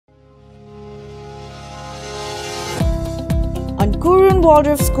Ankuran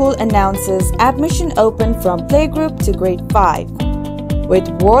Waldorf School announces admission open from playgroup to grade 5 with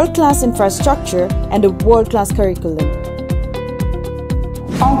world-class infrastructure and a world-class curriculum.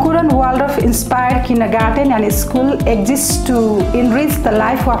 Ankuran Waldorf inspired kindergarten and school exists to enrich the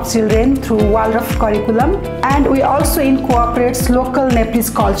life of children through Waldorf curriculum, and we also incorporate local Nepalese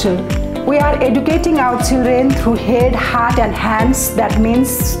culture. We are educating our children through head, heart and hands. That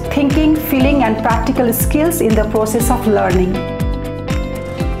means thinking, feeling and practical skills in the process of learning.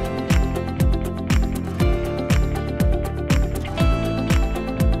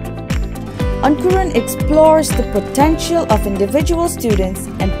 Ankuran explores the potential of individual students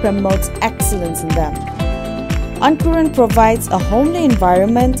and promotes excellence in them. Ankuran provides a homely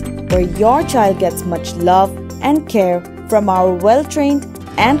environment where your child gets much love and care from our well-trained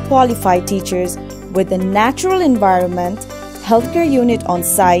and qualified teachers with a natural environment, healthcare unit on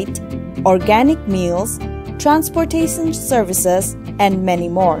site, organic meals, transportation services, and many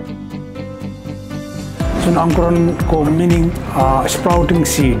more. Ankuran ko meaning sprouting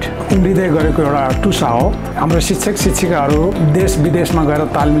seed. उम्रिदै गरेको एउटा टुसा हो. हाम्रो शिक्षक शिक्षिकाहरू देश विदेशमा गएर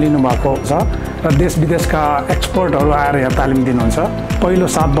तालिम लिनु भएको छ र देश विदेशका एक्सपर्टहरू आएर यहाँ तालिम दिनुहुन्छ. पहिलो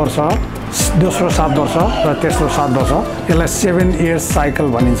 7 वर्ष, दोस्रो 7 वर्ष र तेस्रो 7 वर्ष. यसलाई 7 years साइकल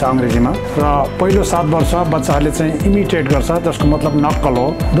भनिन्छ अंग्रेजीमा. र पहिलो 7 वर्ष बच्चाहरूले चाहिँ इमिटेट गर्छ, जसको मतलब नक्कल हो.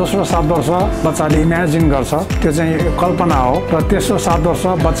 दोस्रो 7 वर्ष बच्चाले इमेजिन गर्छ, त्यो चाहिँ कल्पना हो. र तेस्रो 7 वर्ष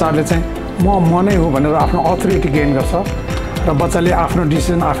बच्चाले चाहिँ म नै हो भनेर आफ्नो अथोरिटी गेन गर्छ र बच्चाले आफ्नो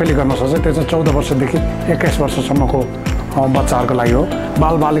डिसिजन आफैले गर्न सक्छ. त्यो चाहिँ 14 वर्षदेखि 21 वर्षसम्मको बच्चाहरूको लागि हो.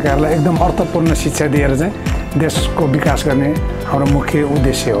 बालबालिकाहरूलाई एकदम अर्थपूर्ण शिक्षा दिएर चाहिँ देशको विकास गर्ने हाम्रो मुख्य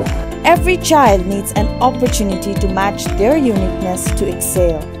उद्देश्य हो. Every child needs an opportunity to match their uniqueness to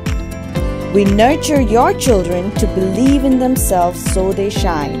excel. We nurture your children to believe in themselves so they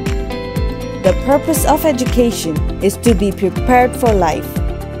shine. The purpose of education is to be prepared for life.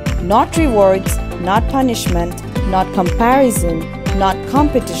 Not rewards, not punishment, not comparison, not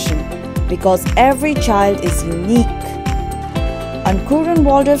competition, because every child is unique. Ankuran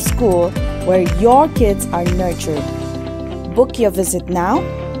Waldorf School, where your kids are nurtured. Book your visit now.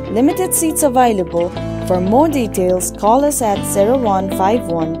 Limited seats available. For more details, call us at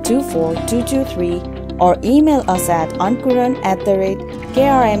 0151242223 or email us at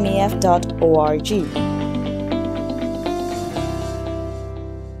ankuran@krmef.org.